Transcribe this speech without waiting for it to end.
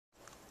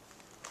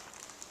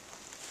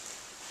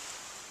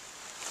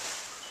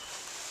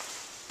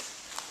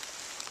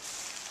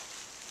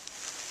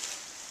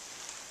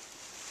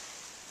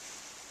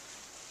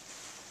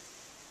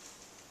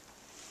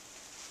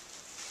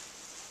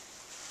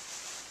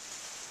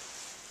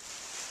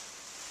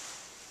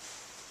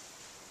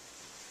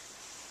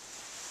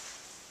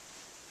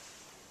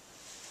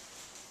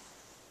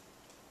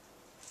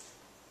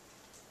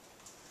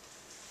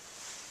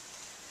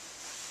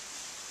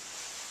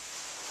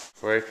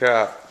Wake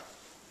up.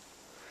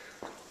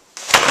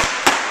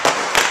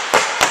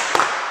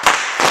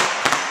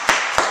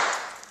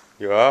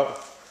 You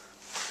up?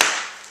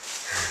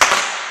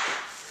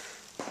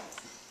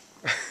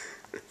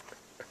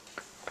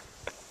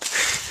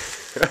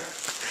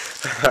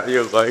 How do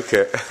you like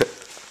it?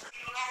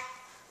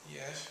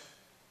 Yes.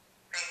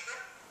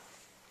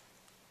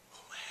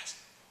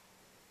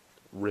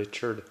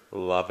 Richard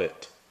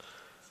Lovett.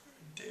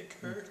 Dick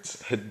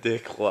hurts.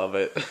 Dick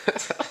Lovett.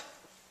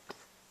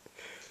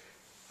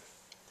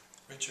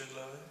 Richard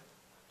Lovett.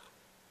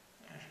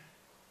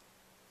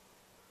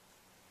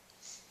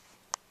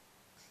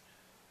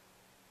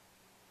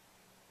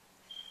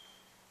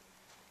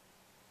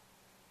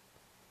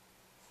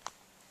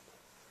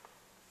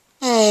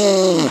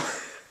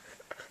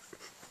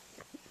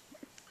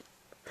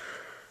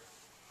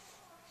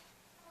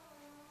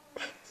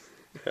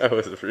 That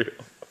was real.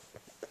 That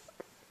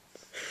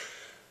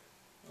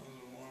was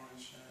warm and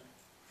shit.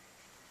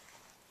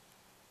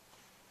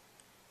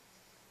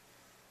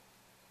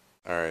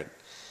 Alright.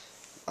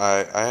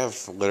 I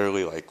have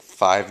literally like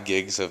 5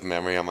 gigs of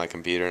memory on my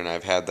computer, and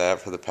I've had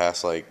that for the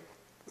past like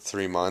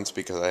 3 months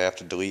because I have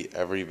to delete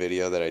every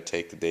video that I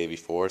take the day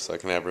before so I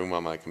can have room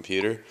on my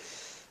computer.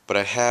 But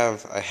I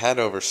had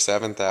over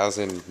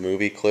 7,000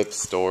 movie clips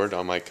stored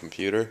on my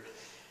computer,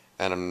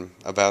 and I'm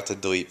about to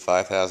delete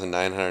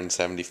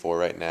 5,974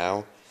 right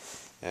now,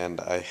 and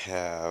I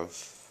have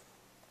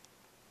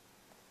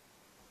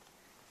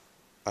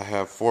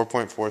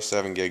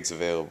 4.47 gigs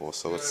available.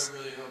 So let's. I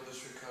really hope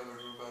this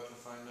recovers. We're about to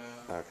find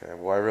out. Okay.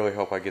 Well, I really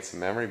hope I get some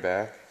memory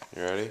back.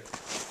 You ready?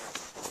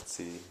 Let's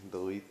see.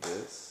 Delete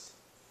this.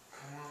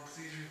 Come on,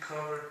 please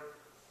recover.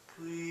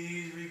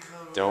 Please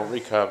recover. Don't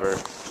recover.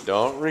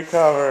 Don't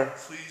recover.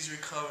 Please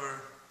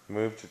recover.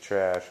 Move to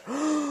trash.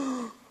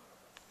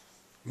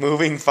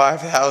 Moving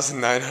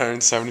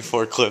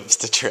 5,974 clips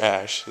to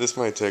trash. This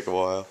might take a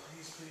while.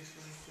 Please, please,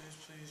 please,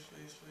 please,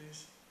 please,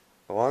 please.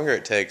 The longer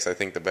it takes, I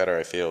think the better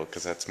I feel,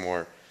 because that's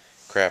more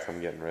crap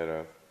I'm getting rid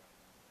of.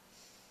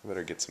 I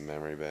better get some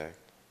memory back.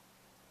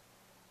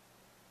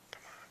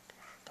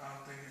 I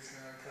don't think it's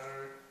gonna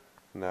recover.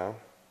 No?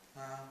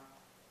 No.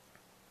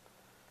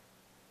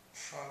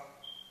 Fuck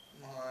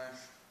my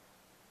life.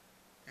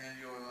 And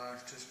your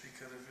life just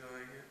because I feel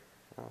like it.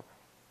 Oh,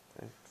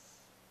 thanks.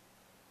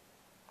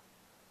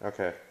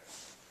 Okay.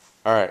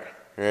 Alright,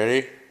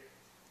 ready?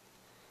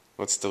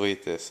 Let's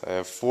delete this. I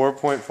have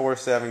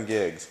 4.47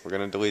 gigs. We're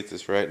going to delete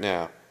this right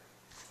now.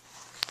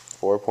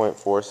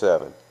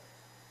 4.47.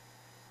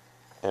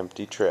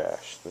 Empty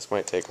trash. This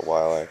might take a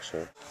while,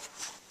 actually.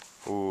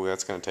 Ooh,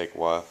 that's going to take a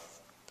while.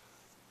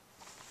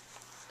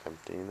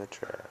 Emptying the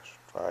trash.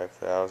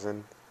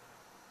 5,000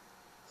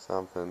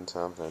 something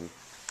something.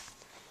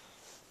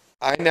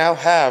 I now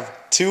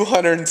have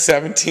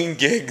 217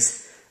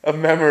 gigs of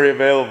memory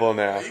available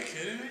now. Are you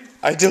kidding me?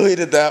 I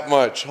deleted that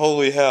much.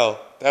 Holy hell.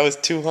 That was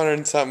 200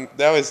 and something.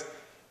 That was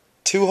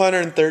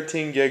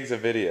 213 gigs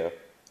of video.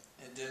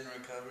 It didn't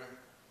recover.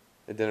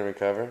 It didn't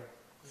recover? No.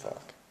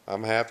 Fuck.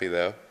 I'm happy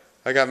though.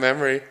 I got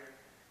memory.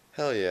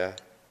 Hell yeah.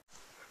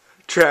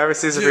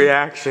 Travis's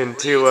reaction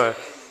to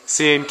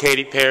seeing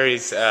Katy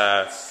Perry's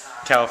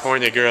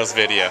California Girls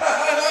video.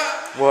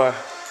 What?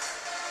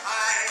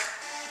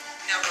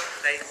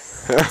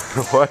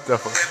 What the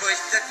fuck?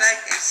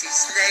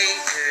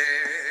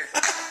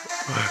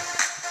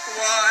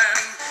 Warm,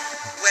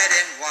 wet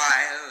and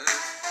wild,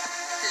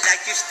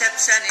 like your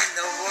stepson in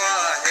the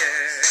water.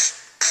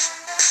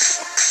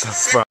 The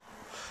fuck?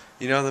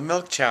 You know, the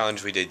milk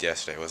challenge we did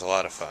yesterday was a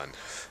lot of fun.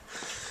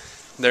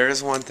 There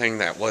is one thing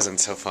that wasn't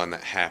so fun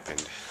that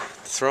happened.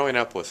 Throwing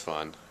up was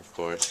fun, of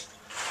course,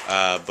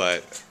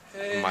 but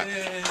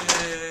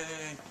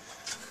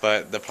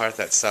the part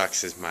that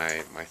sucks is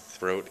my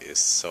throat is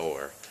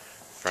sore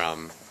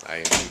from,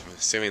 I'm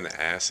assuming, the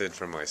acid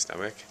from my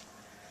stomach.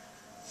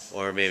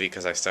 Or maybe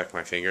because I stuck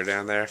my finger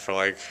down there for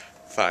like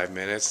 5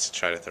 minutes to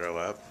try to throw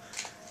up.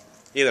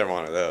 Either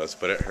one of those,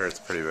 but it hurts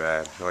pretty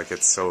bad. Like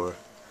it's sore.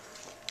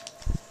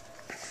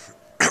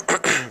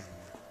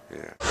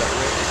 Yeah.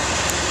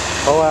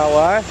 Oh wow,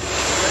 what?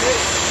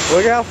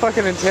 Look how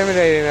fucking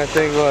intimidating that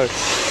thing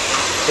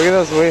looks. Look at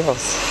those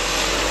wheels.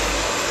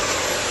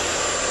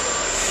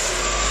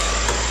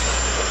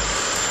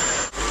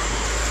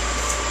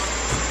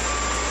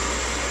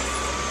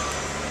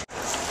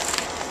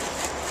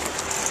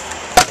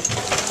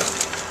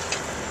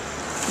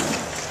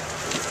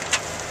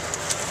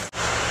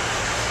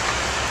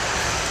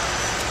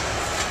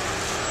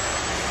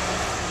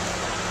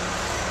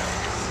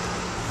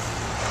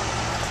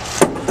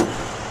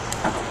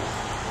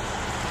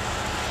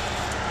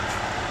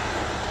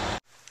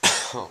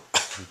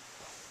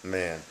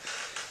 Man,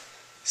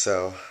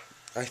 so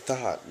I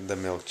thought the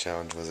milk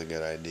challenge was a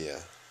good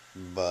idea,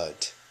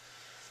 but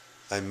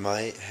I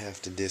might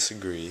have to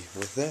disagree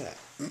with that.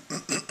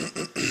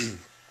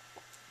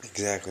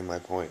 Exactly my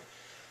point.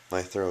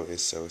 My throat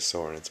is so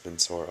sore, and it's been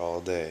sore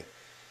all day,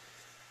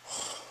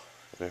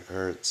 and it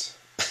hurts.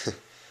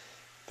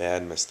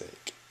 Bad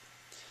mistake,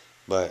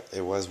 but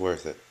it was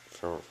worth it.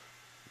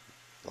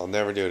 I'll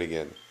never do it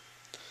again.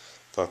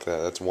 Fuck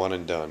that. That's one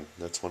and done.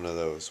 That's one of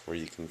those where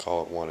you can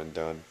call it one and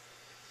done.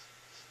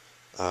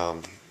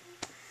 Um,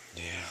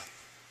 yeah.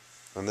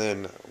 And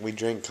then we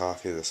drank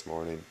coffee this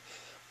morning,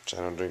 which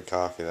I don't drink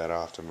coffee that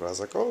often, but I was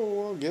like,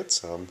 oh, I'll get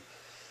some.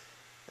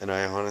 And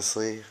I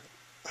honestly,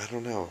 I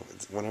don't know.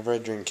 Whenever I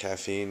drink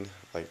caffeine,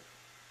 like,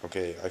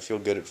 okay, I feel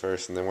good at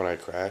first, and then when I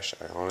crash,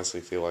 I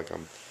honestly feel like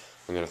I'm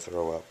gonna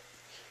throw up.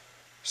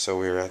 So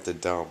we were at the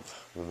dump.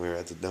 When we were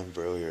at the dump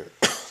earlier,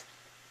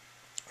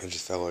 I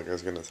just felt like I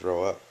was gonna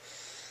throw up.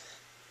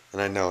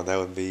 And I know that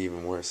would be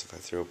even worse if I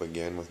threw up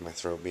again with my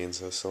throat being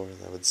so sore.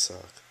 That would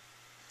suck.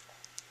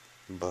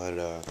 But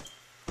I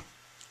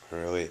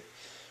really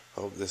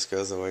hope this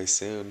goes away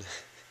soon.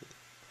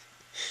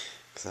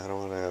 Because I don't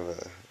want to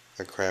have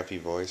a crappy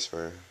voice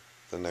for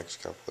the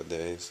next couple of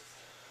days.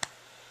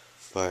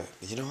 But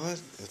you know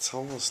what? It's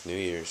almost New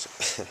Year's.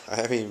 I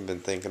haven't even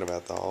been thinking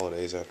about the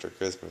holidays after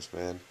Christmas,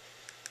 man.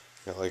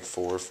 Got like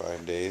 4 or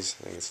 5 days.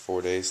 I think it's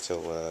 4 days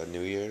till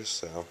New Year's.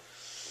 So,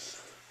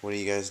 what are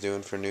you guys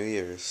doing for New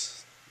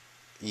Year's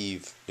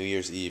Eve? New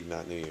Year's Eve,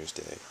 not New Year's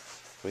Day.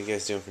 What are you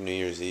guys doing for New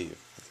Year's Eve?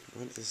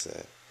 What is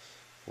that?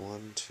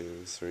 1,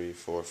 2, 3,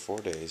 4, 4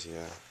 days.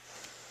 Yeah.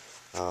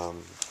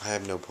 I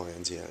have no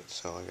plans yet,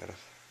 so I gotta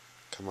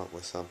come up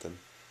with something.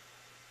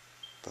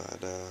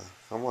 But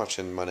I'm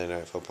watching Monday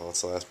Night Football.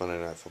 It's the last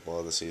Monday Night Football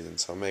of the season,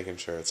 so I'm making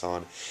sure it's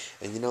on.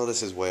 And you know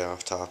this is way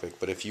off topic,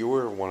 but if you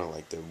were one of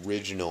like the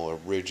original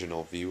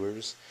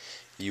viewers,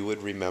 you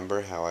would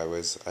remember how I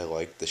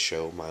liked the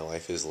show My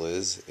Life is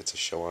Liz. It's a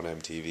show on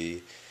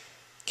MTV.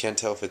 Can't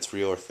tell if it's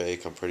real or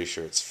fake. I'm pretty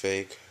sure it's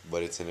fake,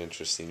 but it's an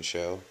interesting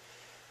show.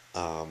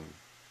 Um,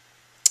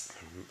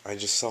 I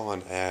just saw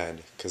an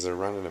ad because they're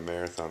running a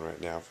marathon right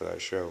now for that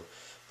show.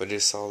 But I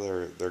just saw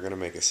they're gonna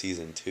make a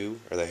season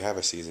 2, or they have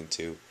a season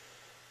 2.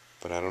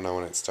 But I don't know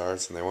when it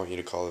starts, and they want you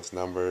to call this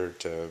number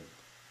to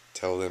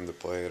tell them to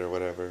play it or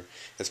whatever.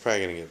 It's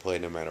probably gonna get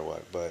played no matter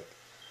what. But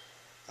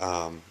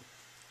um,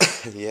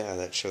 yeah,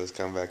 that show's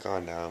come back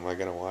on now. Am I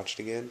gonna watch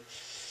it again?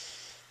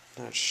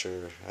 Not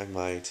sure. I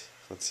might.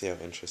 Let's see how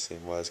interesting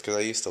it was, because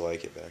I used to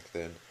like it back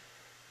then.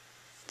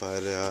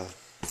 But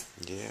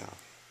yeah.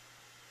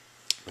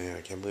 Man,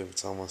 I can't believe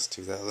it's almost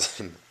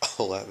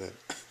 2011.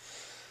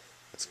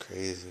 That's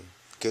crazy.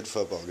 Good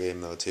football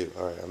game though too.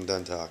 All right, I'm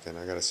done talking.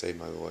 I gotta save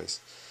my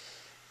voice.